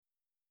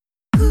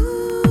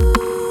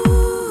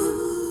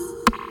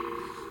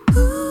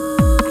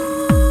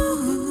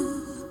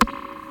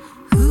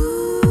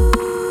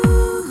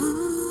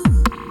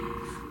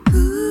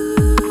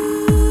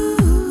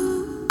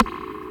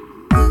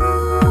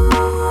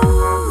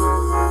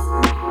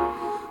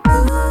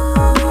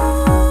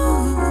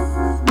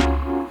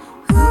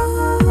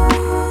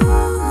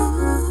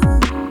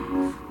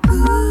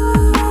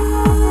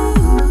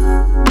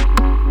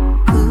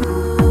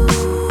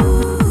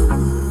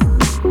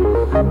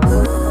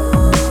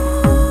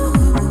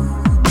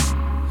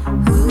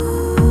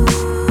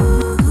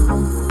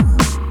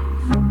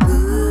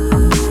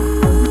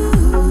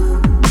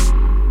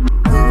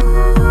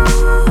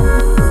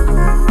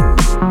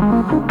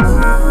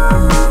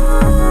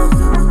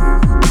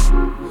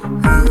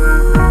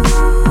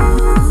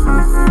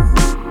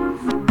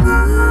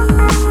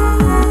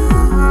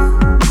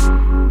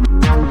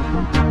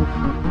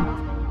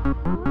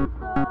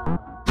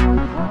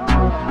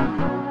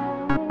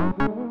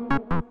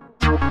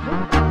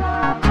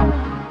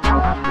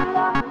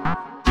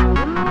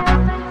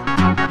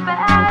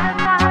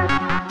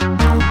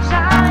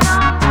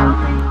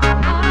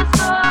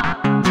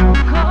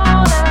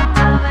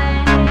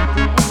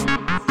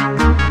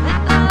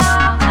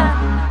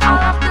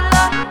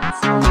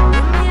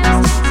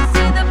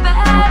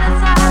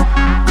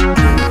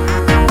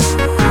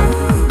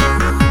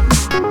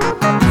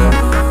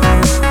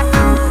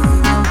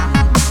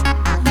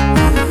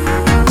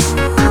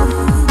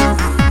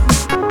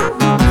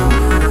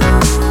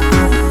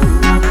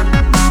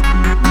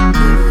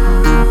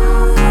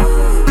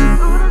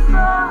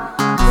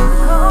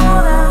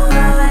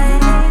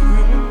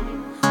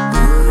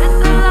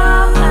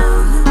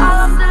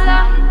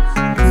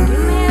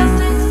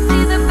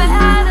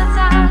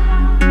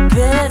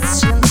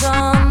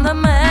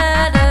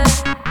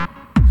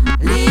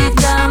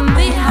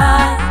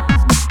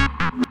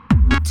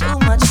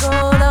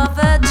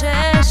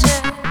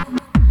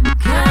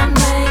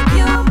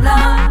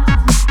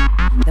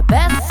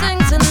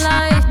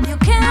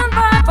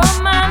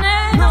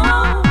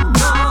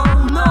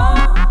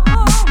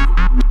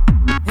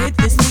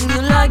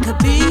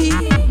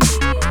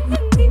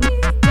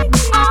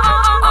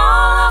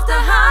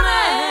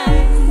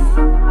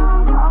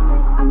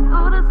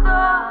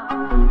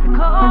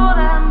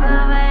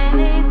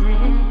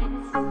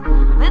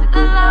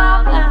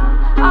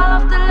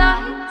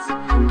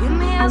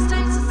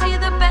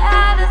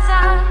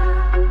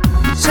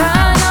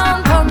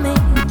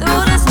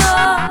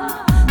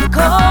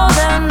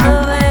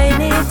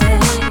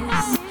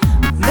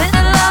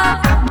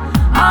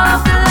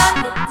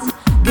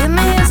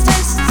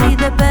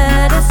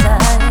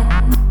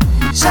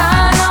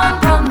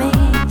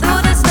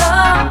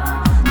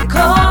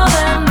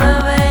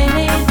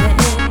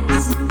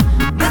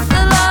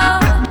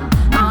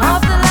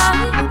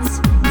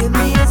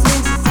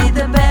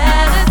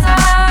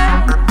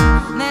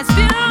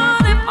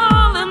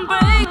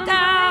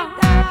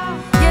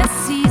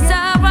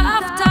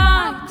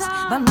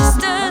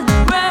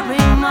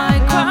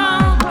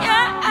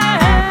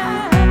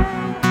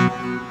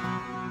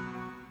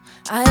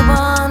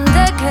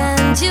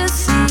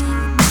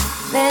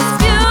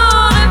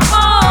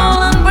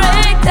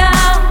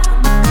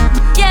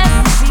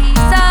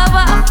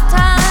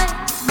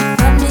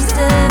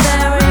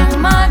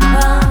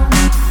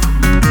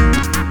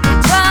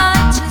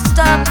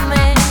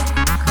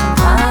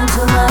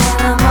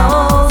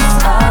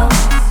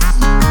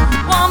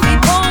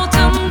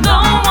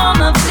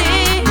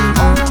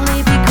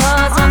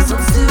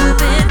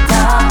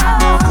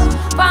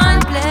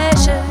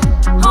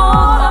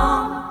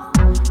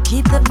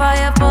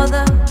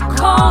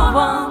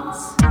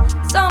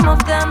some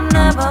of them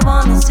never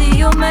wanna see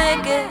you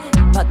make it.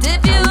 But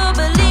if you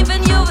believe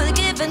in you will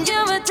give and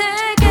you will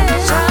take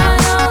it.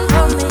 Shine on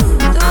for me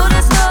through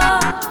the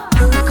storm,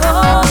 the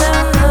cold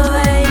and the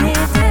rainy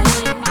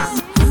days.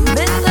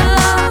 With the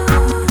love,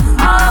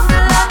 all of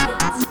the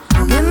lights,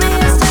 give me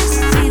a taste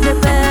to see the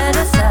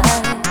better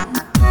side.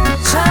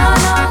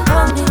 Shine on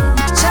for me,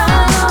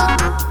 shine on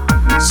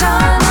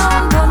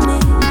for me,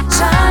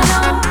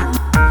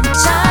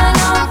 shine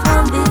on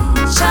for me,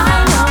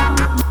 shine on,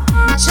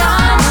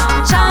 shine on,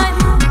 shine,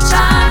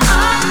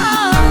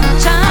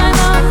 shine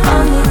on for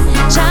me,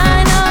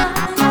 shine on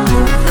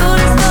through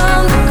the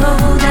storm, the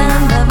cold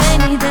and the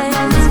rainy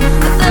days. With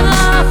the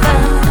love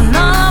and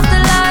all of the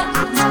lights,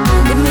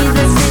 give me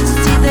the sense to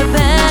see the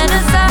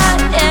better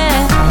side, yeah.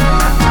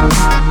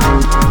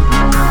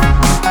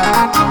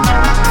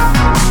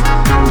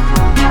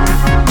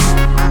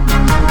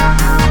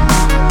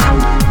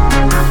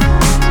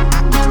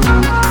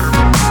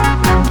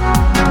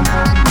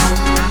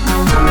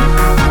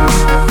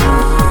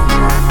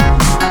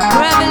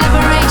 Rebel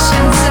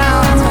Liberation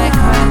Sounds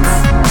Records.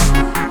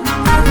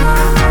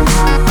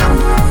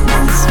 The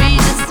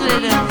sweetest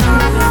rhythm.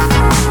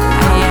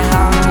 I hear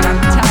long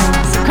time.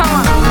 So come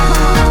on.